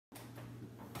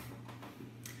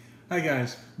Hi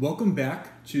guys, welcome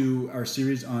back to our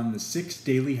series on the 6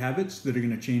 daily habits that are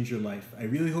going to change your life. I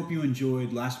really hope you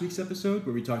enjoyed last week's episode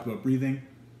where we talked about breathing.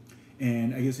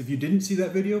 And I guess if you didn't see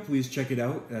that video, please check it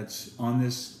out. That's on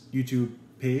this YouTube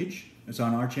page. It's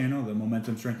on our channel, the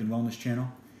Momentum Strength and Wellness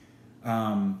channel.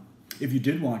 If you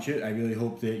did watch it, I really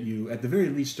hope that you, at the very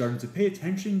least, started to pay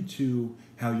attention to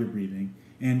how you're breathing.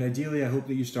 And ideally, I hope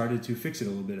that you started to fix it a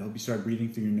little bit. I hope you started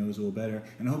breathing through your nose a little better.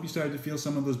 And I hope you started to feel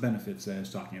some of those benefits that I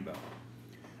was talking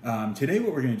about. Today,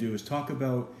 what we're going to do is talk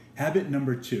about habit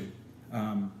number 2.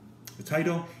 The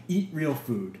title, Eat Real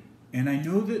Food. And I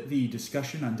know that the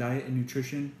discussion on diet and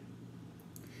nutrition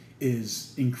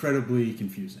is incredibly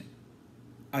confusing.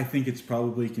 I think it's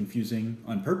probably confusing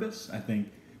on purpose. I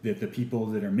think that the people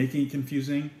that are making it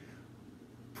confusing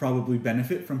probably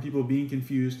benefit from people being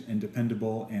confused and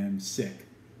dependable and sick.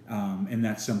 And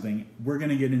that's something we're going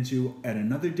to get into at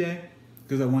another day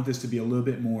because I want this to be a little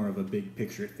bit more of a big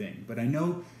picture thing. But I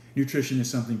know nutrition is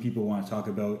something people want to talk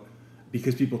about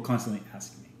because people constantly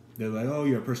ask me. They're like, oh,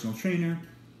 you're a personal trainer.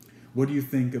 What do you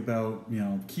think about,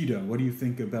 keto? What do you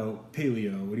think about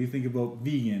paleo? What do you think about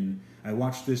vegan? I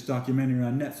watched this documentary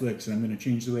on Netflix and I'm going to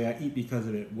change the way I eat because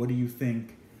of it. What do you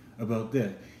think about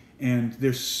this? And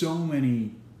there's so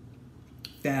many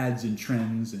fads and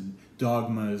trends and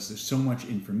dogmas. There's so much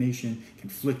information,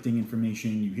 conflicting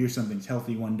information. You hear something's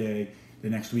healthy one day, the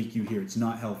next week you hear it's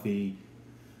not healthy.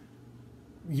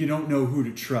 You don't know who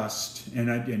to trust,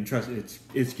 and trust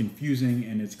it's confusing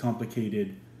and it's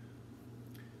complicated.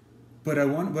 But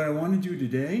what I want to do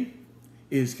today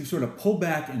is sort of pull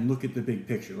back and look at the big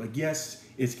picture. Like, yes,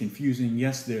 it's confusing.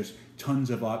 Yes, there's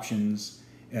tons of options.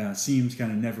 Seems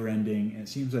kind of never ending, and it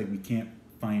seems like we can't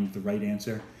find the right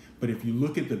answer. But if you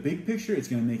look at the big picture, it's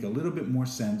going to make a little bit more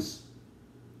sense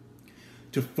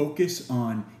to focus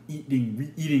on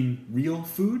eating real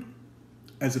food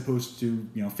as opposed to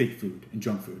fake food and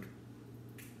junk food.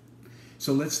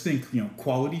 So let's think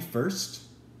quality first.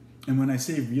 And when I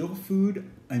say real food,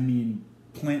 I mean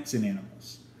plants and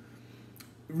animals.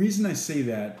 The reason I say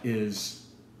that is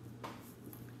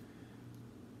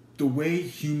the way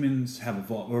humans have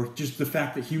evolved, or just the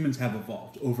fact that humans have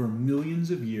evolved over millions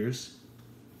of years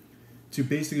to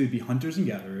basically be hunters and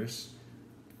gatherers,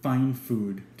 find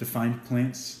food, to find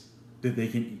plants that they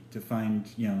can eat, to find,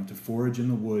 to forage in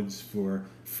the woods for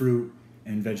fruit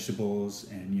and vegetables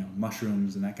and,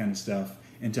 mushrooms and that kind of stuff,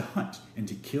 and to hunt and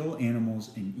to kill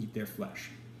animals and eat their flesh.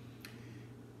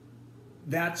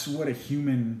 That's what a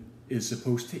human is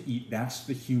supposed to eat. That's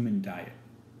the human diet.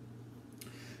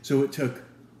 So it took,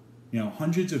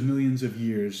 hundreds of millions of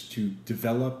years to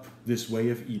develop this way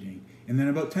of eating. And then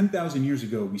about 10,000 years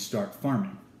ago, we start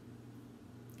farming.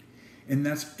 And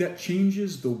that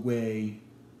changes the way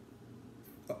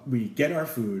we get our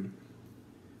food.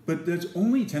 But that's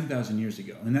only 10,000 years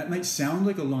ago. And that might sound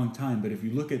like a long time, but if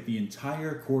you look at the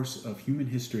entire course of human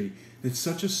history, it's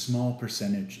such a small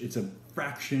percentage. It's a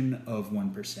fraction of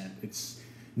 1%. It's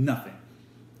nothing.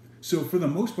 So for the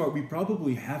most part, we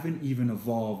probably haven't even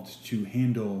evolved to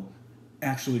handle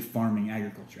actually farming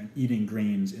agriculture and eating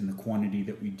grains in the quantity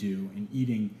that we do and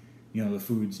eating, the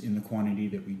foods in the quantity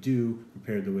that we do,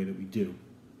 prepared the way that we do.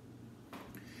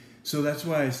 So that's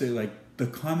why I say, the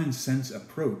common sense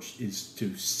approach is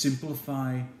to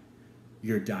simplify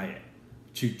your diet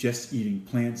to just eating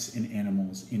plants and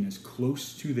animals in as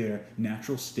close to their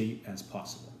natural state as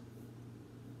possible.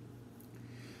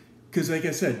 Because like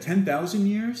I said, 10,000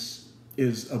 years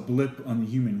is a blip on the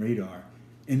human radar.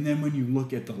 And then when you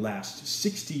look at the last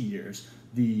 60 years,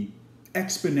 the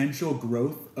exponential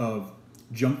growth of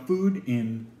junk food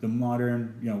in the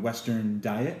modern, Western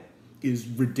diet is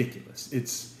ridiculous.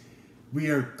 We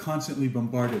are constantly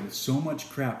bombarded with so much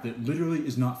crap that literally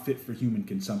is not fit for human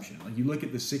consumption. Like, you look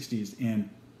at the 60s and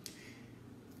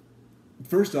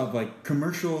first off,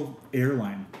 commercial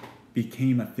airline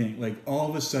became a thing. Like, all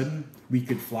of a sudden we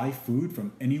could fly food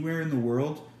from anywhere in the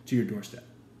world to your doorstep.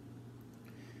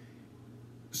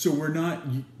 So we're not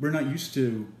used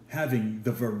to having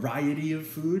the variety of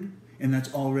food, and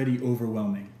that's already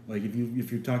overwhelming. Like, if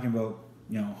you're talking about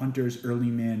hunters, early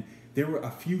man, there were a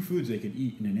few foods they could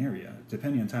eat in an area,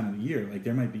 depending on time of the year. Like,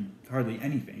 there might be hardly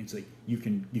anything. It's like you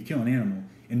kill an animal,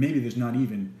 and maybe there's not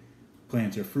even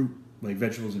plants or fruit, like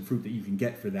vegetables and fruit, that you can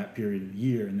get for that period of the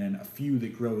year, and then a few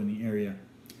that grow in the area.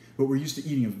 But we're used to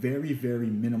eating a very, very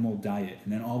minimal diet,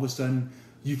 and then all of a sudden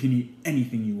you can eat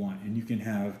anything you want, and you can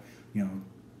have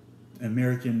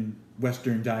American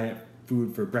Western diet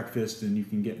food for breakfast, and you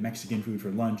can get Mexican food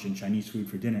for lunch and Chinese food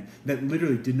for dinner. That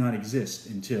literally did not exist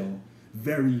until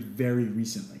very, very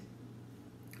recently.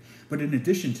 But in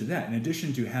addition to that, in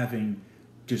addition to having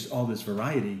just all this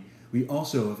variety, we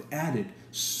also have added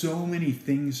so many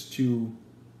things to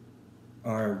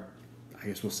our, I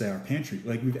guess we'll say our pantry.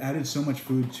 Like we've added so much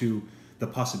food to the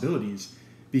possibilities,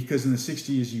 because in the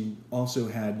 60s you also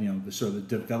had, the sort of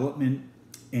the development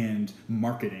and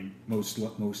marketing, most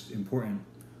important,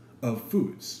 of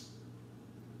foods.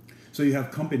 So you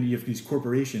have these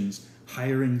corporations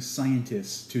hiring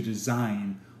scientists to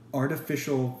design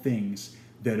artificial things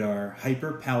that are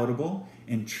hyper palatable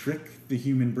and trick the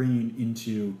human brain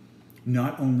into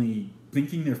not only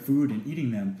thinking they're food and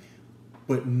eating them,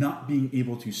 but not being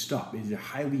able to stop. These are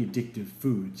highly addictive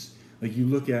foods. Like you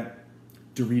look at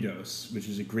Doritos, which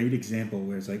is a great example,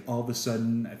 where it's like all of a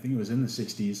sudden, I think it was in the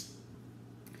 60s,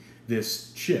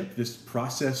 this chip, this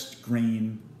processed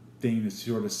grain thing that's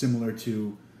sort of similar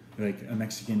to like a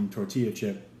Mexican tortilla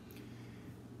chip,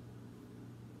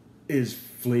 is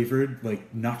flavored,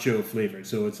 like nacho flavored.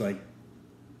 So it's like,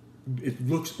 it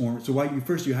looks orange. So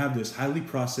you have this highly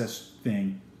processed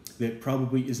thing that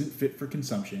probably isn't fit for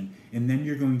consumption, and then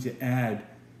you're going to add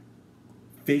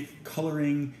fake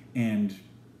coloring and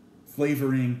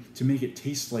flavoring to make it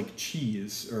taste like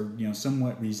cheese, or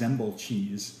somewhat resemble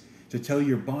cheese, to tell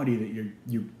your body that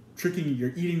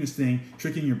you're eating this thing,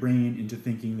 tricking your brain into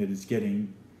thinking that it's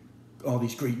getting all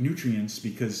these great nutrients,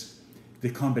 because the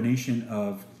combination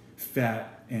of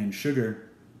fat and sugar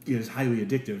is highly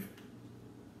addictive.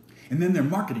 And then they're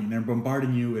marketing, they're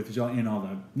bombarding you with in all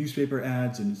the newspaper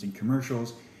ads, and it's in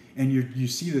commercials, and you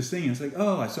see this thing and it's like,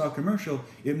 oh, I saw a commercial,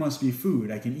 it must be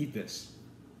food, I can eat this.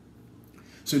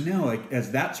 So now, like,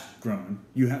 as that's grown,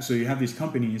 you have these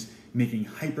companies making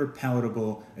hyper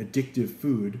palatable, addictive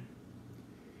food,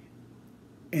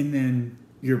 and then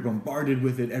you're bombarded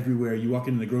with it everywhere. You walk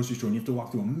into the grocery store and you have to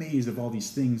walk through a maze of all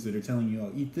these things that are telling you,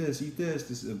 oh, eat this,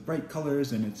 this is bright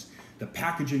colors, and the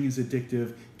packaging is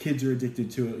addictive, kids are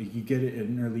addicted to it, you get it at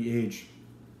an early age.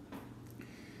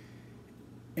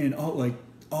 And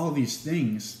all these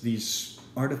things, these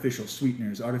artificial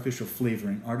sweeteners, artificial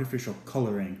flavoring, artificial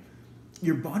coloring,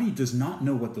 your body does not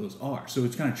know what those are. So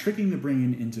it's kind of tricking the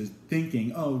brain into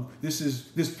thinking, oh,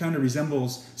 this kind of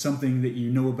resembles something that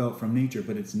you know about from nature,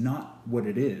 but it's not what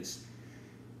it is.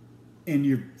 And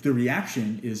the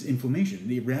reaction is inflammation.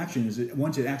 The reaction is that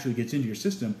once it actually gets into your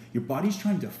system, your body's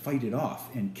trying to fight it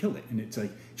off and kill it. And it's like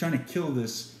trying to kill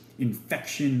this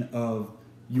infection of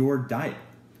your diet.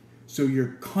 So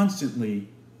you're constantly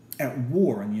at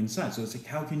war on the inside. So it's like,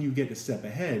 how can you get a step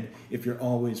ahead if you're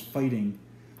always fighting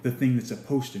the thing that's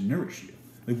supposed to nourish you?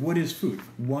 Like, what is food?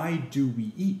 Why do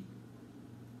we eat?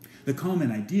 The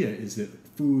common idea is that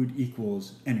food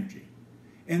equals energy.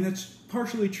 And that's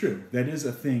partially true. That is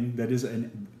a thing, that is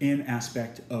an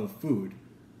aspect of food.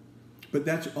 But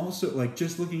that's also, like,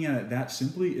 just looking at it that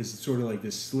simply is sort of like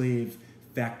this slave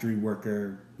factory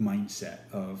worker mindset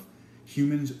of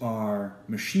humans are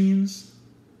machines,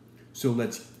 so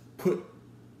let's put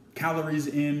calories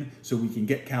in so we can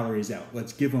get calories out.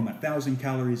 Let's give them 1,000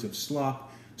 calories of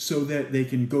slop so that they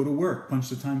can go to work, punch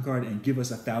the time card, and give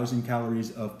us 1,000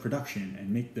 calories of production and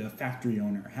make the factory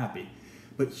owner happy.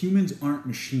 But humans aren't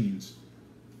machines.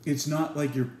 It's not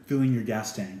like you're filling your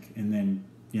gas tank and then,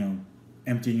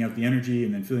 emptying out the energy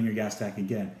and then filling your gas tank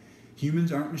again.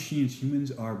 Humans aren't machines.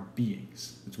 Humans are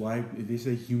beings. That's why they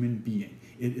say human being.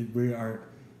 We are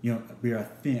a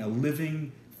thing, a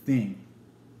living thing.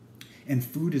 And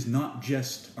food is not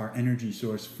just our energy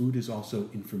source. Food is also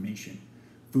information.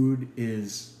 Food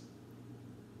is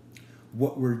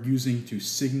what we're using to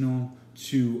signal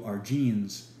to our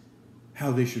genes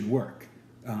how they should work.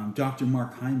 Dr.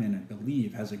 Mark Hyman, I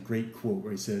believe, has a great quote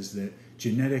where he says that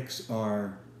genetics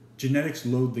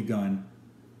load the gun,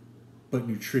 but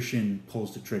nutrition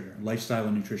pulls the trigger. Lifestyle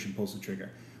and nutrition pulls the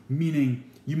trigger. Meaning,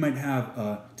 you might have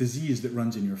a disease that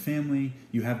runs in your family.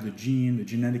 You have the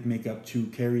genetic makeup to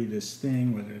carry this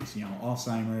thing, whether it's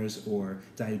Alzheimer's or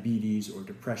diabetes or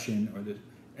depression or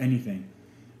anything.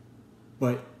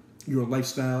 But your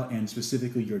lifestyle and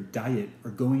specifically your diet are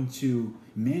going to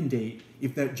mandate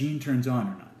if that gene turns on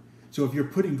or not. So if you're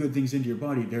putting good things into your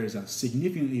body, there is a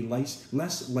significantly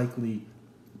less likely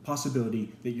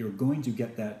possibility that you're going to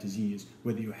get that disease,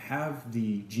 whether you have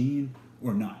the gene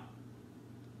or not.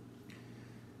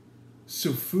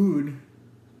 So food,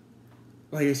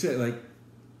 like I said, like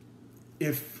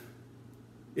if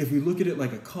we look at it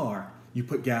like a car, you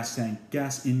put gas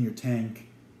in your tank,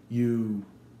 you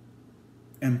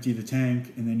empty the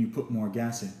tank, and then you put more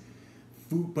gas in.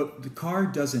 But the car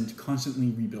doesn't constantly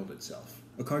rebuild itself.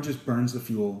 A car just burns the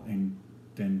fuel and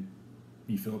then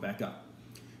you fill it back up.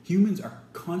 Humans are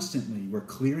we're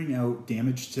clearing out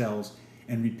damaged cells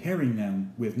and repairing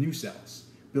them with new cells,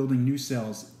 building new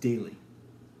cells daily.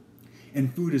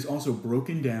 And food is also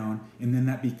broken down, and then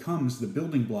that becomes the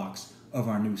building blocks of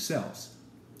our new cells.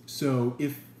 So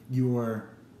if you're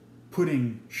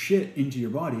putting shit into your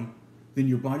body, then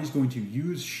your body's going to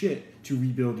use shit to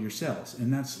rebuild your cells.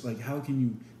 And that's like, how can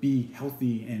you be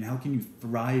healthy and how can you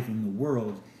thrive in the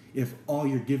world if all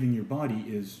you're giving your body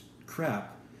is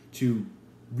crap to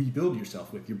rebuild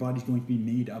yourself with? Your body's going to be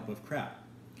made up of crap.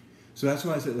 So that's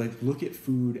why I said, like, look at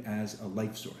food as a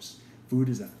life source. Food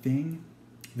is a thing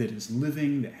that is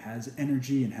living, that has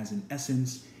energy and has an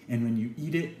essence. And when you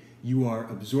eat it, you are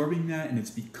absorbing that and it's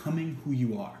becoming who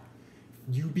you are.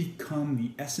 You become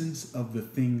the essence of the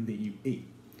thing that you ate.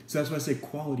 So that's why I say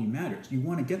quality matters. You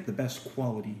want to get the best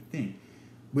quality thing.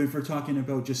 But if we're talking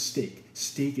about just steak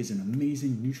is an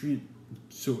amazing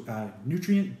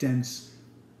nutrient-dense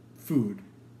food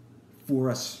for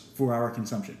us, for our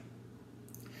consumption.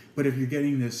 But if you're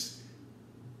getting this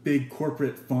big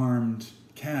corporate farmed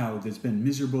cow that's been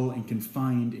miserable and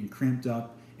confined and cramped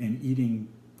up and eating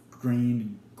grain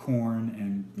and corn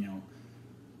and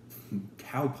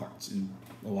cow parts in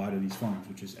a lot of these farms,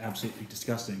 which is absolutely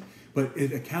disgusting. But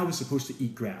a cow is supposed to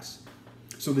eat grass.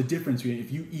 So the difference between if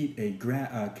you eat a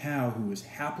cow who is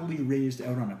happily raised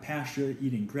out on a pasture,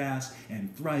 eating grass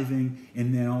and thriving,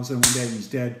 and then all of a sudden one day he's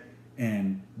dead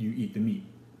and you eat the meat.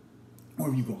 Or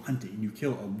if you go hunting and you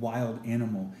kill a wild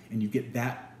animal and you get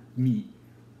that meat,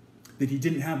 that he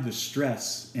didn't have the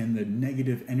stress and the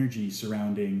negative energy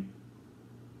surrounding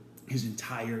his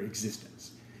entire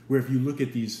existence. Where if you look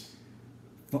at these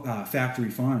factory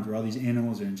farms where all these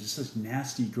animals are in just such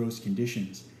nasty, gross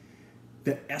conditions,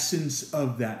 the essence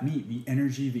of that meat, the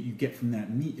energy that you get from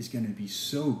that meat is going to be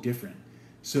so different.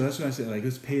 So that's why I said, like,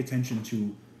 let's pay attention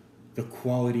to the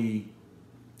quality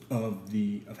of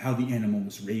how the animal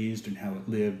was raised and how it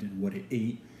lived and what it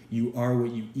ate. You are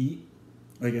what you eat.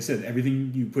 Like I said,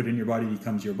 everything you put in your body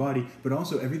becomes your body, but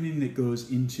also everything that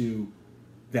goes into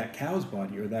that cow's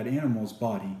body or that animal's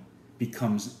body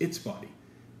becomes its body.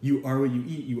 You are what you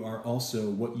eat. You are also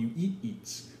what you eat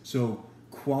eats. So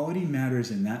quality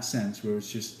matters in that sense, where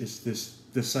it's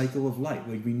the cycle of life.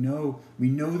 Like we know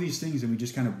these things and we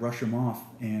just kind of brush them off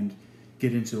and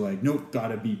get into like, nope,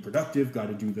 gotta be productive,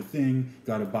 gotta do the thing,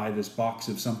 gotta buy this box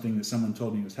of something that someone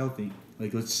told me was healthy.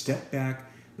 Like, let's step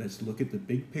back, let's look at the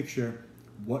big picture.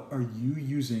 What are you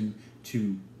using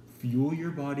to fuel your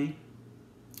body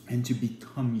and to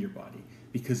become your body?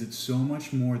 Because it's so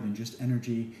much more than just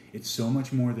energy. It's so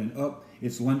much more than,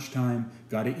 it's lunchtime,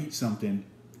 gotta eat something.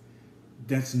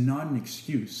 That's not an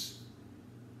excuse.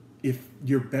 If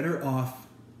you're better off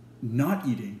not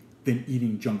eating than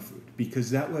eating junk food,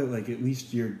 because that way, like, at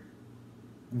least you're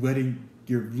lowering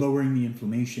the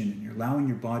inflammation and you're allowing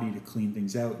your body to clean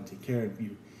things out and take care of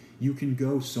you. You can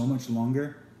go so much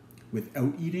longer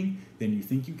without eating than you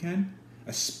think you can,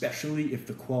 especially if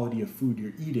the quality of food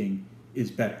you're eating is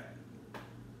better.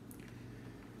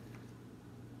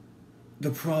 The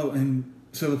problem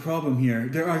here,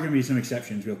 there are going to be some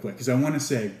exceptions real quick, because I want to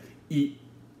say, eat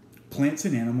plants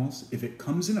and animals. If it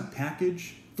comes in a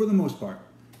package, for the most part,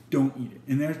 don't eat it.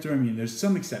 And there's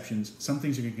some exceptions. Some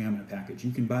things are going to come in a package.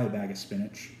 You can buy a bag of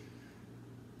spinach,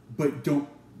 but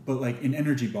like an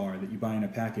energy bar that you buy in a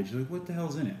package, you're like, what the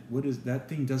hell's in it? What is that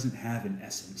thing? Doesn't have an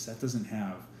essence. That doesn't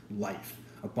have life.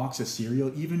 A box of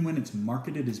cereal, even when it's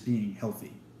marketed as being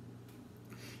healthy.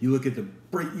 You look at the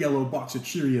bright yellow box of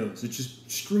Cheerios, it's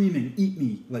just screaming, eat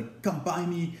me, like, come buy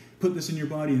me, put this in your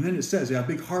body. And then it says, a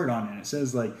big heart on it. It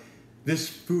says, like, this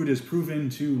food is proven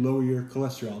to lower your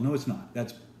cholesterol. No, it's not.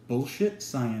 That's bullshit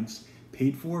science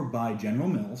paid for by General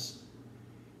Mills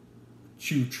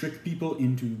to trick people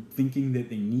into thinking that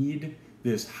they need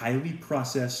this highly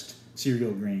processed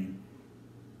cereal grain.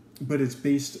 But it's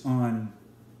based on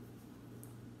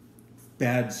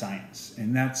bad science.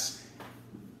 And that's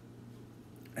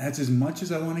as much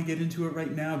as I want to get into it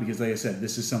right now, because like I said,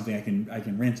 this is something I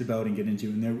can rant about and get into,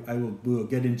 and we'll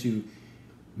get into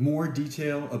more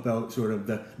detail about sort of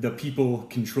the people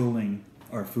controlling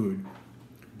our food.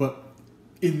 But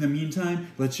in the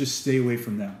meantime, let's just stay away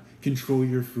from them. Control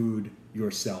your food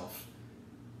yourself.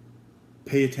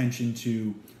 Pay attention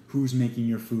to who's making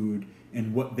your food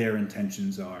and what their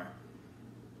intentions are.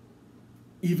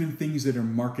 Even things that are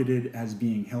marketed as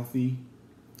being healthy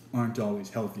aren't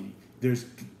always healthy.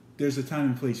 There's a time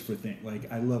and place for things.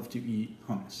 Like, I love to eat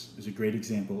hummus. It's a great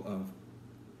example of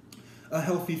a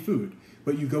healthy food.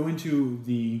 But you go into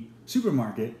the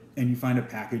supermarket and you find a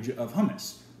package of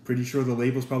hummus. Pretty sure the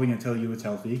label's probably going to tell you it's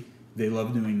healthy. They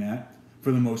love doing that.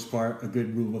 For the most part, a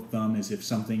good rule of thumb is if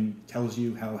something tells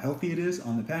you how healthy it is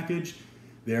on the package,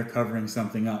 they're covering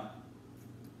something up.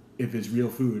 If it's real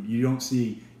food, you don't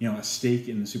see, a steak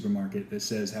in the supermarket that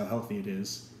says how healthy it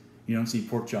is. You don't see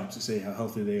pork chops that say how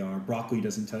healthy they are. Broccoli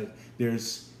doesn't tell you.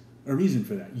 There's a reason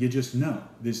for that. You just know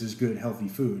this is good, healthy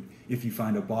food. If you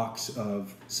find a box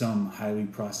of some highly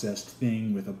processed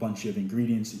thing with a bunch of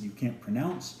ingredients that you can't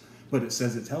pronounce, but it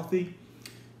says it's healthy,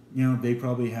 they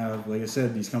probably have, like I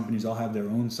said, these companies all have their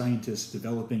own scientists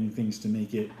developing things to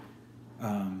make it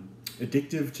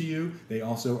addictive to you. They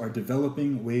also are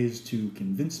developing ways to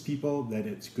convince people that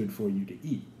it's good for you to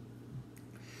eat.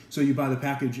 So you buy the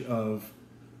package of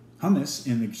hummus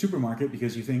in the supermarket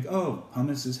because you think, oh,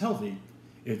 hummus is healthy.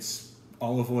 It's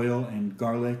olive oil and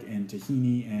garlic and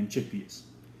tahini and chickpeas.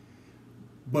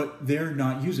 But they're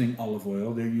not using olive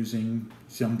oil. They're using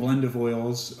some blend of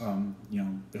oils.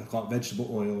 They'll call it vegetable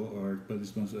oil, but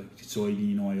it's mostly like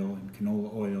soybean oil and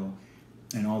canola oil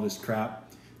and all this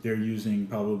crap. They're using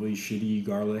probably shitty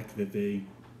garlic that they,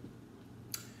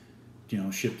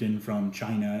 shipped in from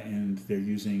China, and they're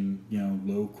using,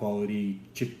 low quality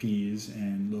chickpeas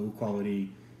and low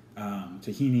quality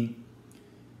tahini.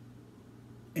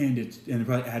 And they're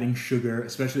probably adding sugar,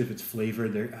 especially if it's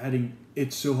flavored.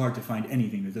 It's so hard to find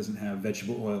anything that doesn't have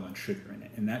vegetable oil and sugar in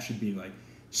it. And that should be like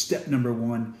step number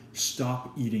one: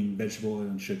 stop eating vegetable oil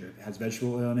and sugar. If it has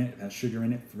vegetable oil in it, it has sugar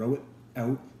in it, throw it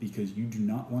out, because you do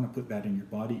not want to put that in your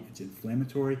body. It's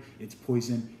inflammatory, it's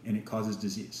poison, and it causes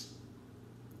disease.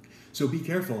 So be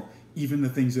careful. Even the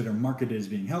things that are marketed as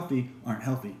being healthy aren't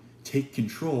healthy. Take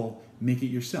control, make it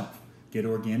yourself. Get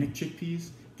organic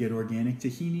chickpeas, get organic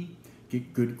tahini,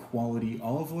 get good quality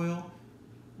olive oil,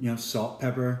 salt,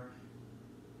 pepper.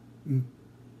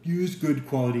 Use good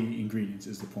quality ingredients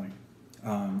is the point.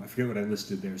 I forget what I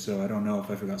listed there, so I don't know if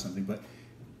I forgot something, but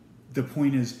the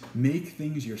point is, make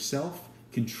things yourself,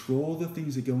 control the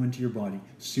things that go into your body.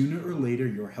 Sooner or later,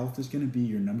 your health is going to be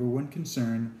your number one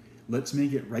concern. Let's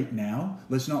make it right now.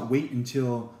 Let's not wait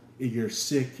until you're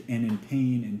sick and in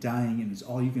pain and dying and it's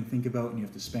all you can think about and you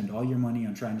have to spend all your money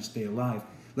on trying to stay alive.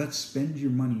 Let's spend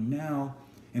your money now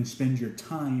and spend your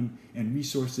time and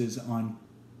resources on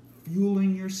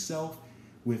fueling yourself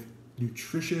with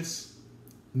nutritious,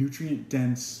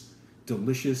 nutrient-dense,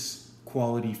 delicious,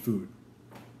 quality food.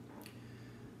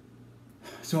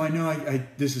 So I know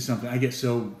this is something, I get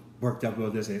so worked up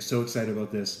about this, I get so excited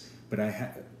about this, but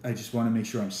I just want to make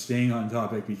sure I'm staying on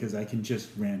topic because I can just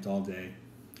rant all day.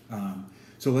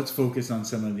 So let's focus on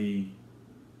some of the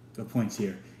points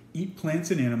here. Eat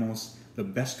plants and animals the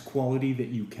best quality that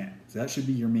you can. So that should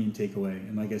be your main takeaway.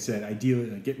 And like I said, ideally,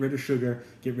 get rid of sugar,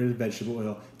 get rid of vegetable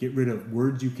oil, get rid of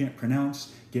words you can't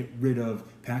pronounce, get rid of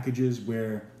packages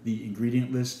where the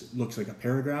ingredient list looks like a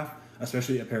paragraph,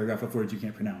 especially a paragraph of words you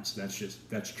can't pronounce.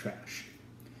 That's trash.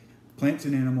 Plants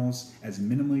and animals as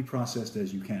minimally processed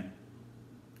as you can.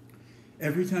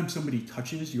 Every time somebody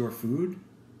touches your food,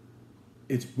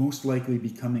 it's most likely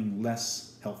becoming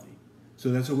less healthy. So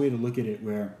that's a way to look at it,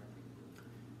 where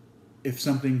if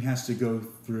something has to go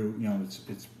through,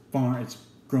 it's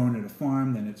grown at a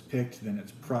farm, then it's picked, then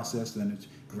it's processed, then it's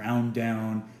ground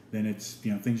down, then it's,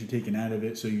 things are taken out of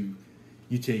it. So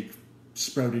you take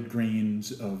sprouted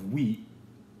grains of wheat,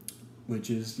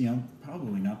 which is,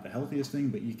 probably not the healthiest thing,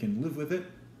 but you can live with it,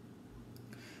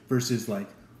 versus like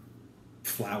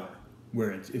flour, where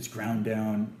it's ground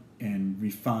down and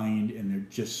refined, and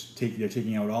they're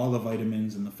taking out all the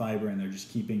vitamins and the fiber, and they're just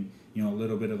keeping a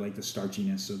little bit of like the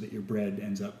starchiness, so that your bread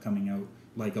ends up coming out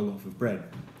like a loaf of bread.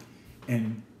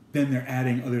 And then they're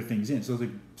adding other things in. So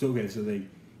they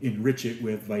enrich it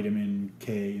with vitamin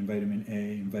K and vitamin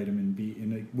A and vitamin B.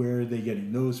 And like, where are they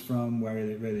getting those from? Where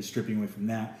are they stripping away from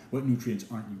that? What nutrients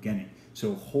aren't you getting?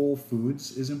 So whole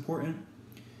foods is important.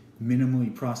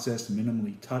 Minimally processed,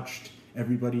 minimally touched.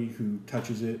 Everybody who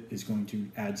touches it is going to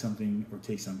add something or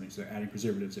take something. So they're adding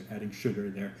preservatives, they're adding sugar,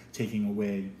 they're taking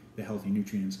away the healthy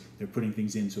nutrients, they're putting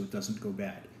things in so it doesn't go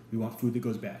bad. We want food that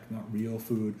goes bad. We want real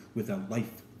food with a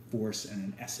life force and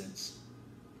an essence.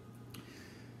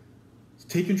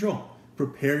 Take control.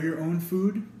 Prepare your own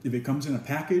food. If it comes in a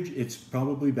package, it's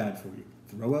probably bad for you.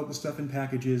 Throw out the stuff in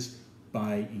packages,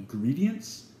 buy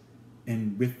ingredients,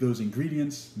 and with those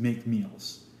ingredients, make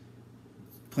meals.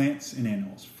 Plants and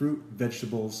animals, fruit,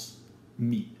 vegetables,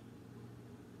 meat.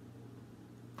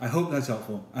 I hope that's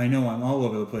helpful. I know I'm all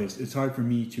over the place. It's hard for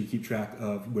me to keep track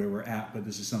of where we're at, but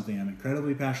this is something I'm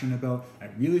incredibly passionate about. I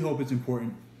really hope it's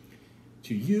important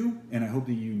to you, and I hope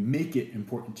that you make it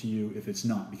important to you if it's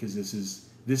not, because this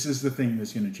is the thing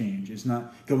that's going to change. It's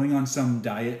not going on some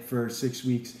diet for 6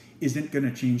 weeks isn't going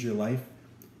to change your life.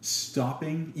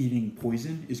 Stopping eating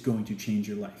poison is going to change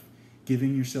your life.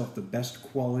 Giving yourself the best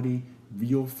quality,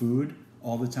 real food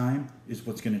all the time is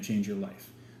what's going to change your life.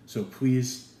 So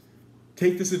please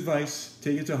take this advice,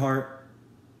 take it to heart.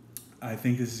 I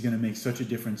think this is going to make such a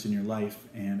difference in your life,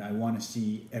 and I want to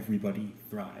see everybody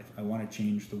thrive. I want to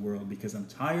change the world because I'm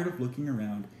tired of looking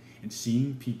around and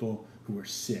seeing people who are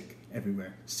sick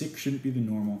everywhere. Sick shouldn't be the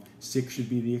normal. Sick should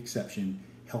be the exception.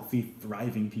 Healthy,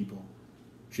 thriving people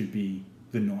should be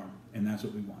the norm, and that's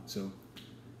what we want. So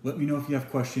let me know if you have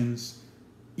questions.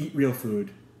 Eat real food.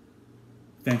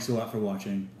 Thanks a lot for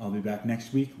watching. I'll be back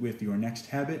next week with your next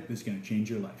habit that's going to change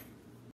your life.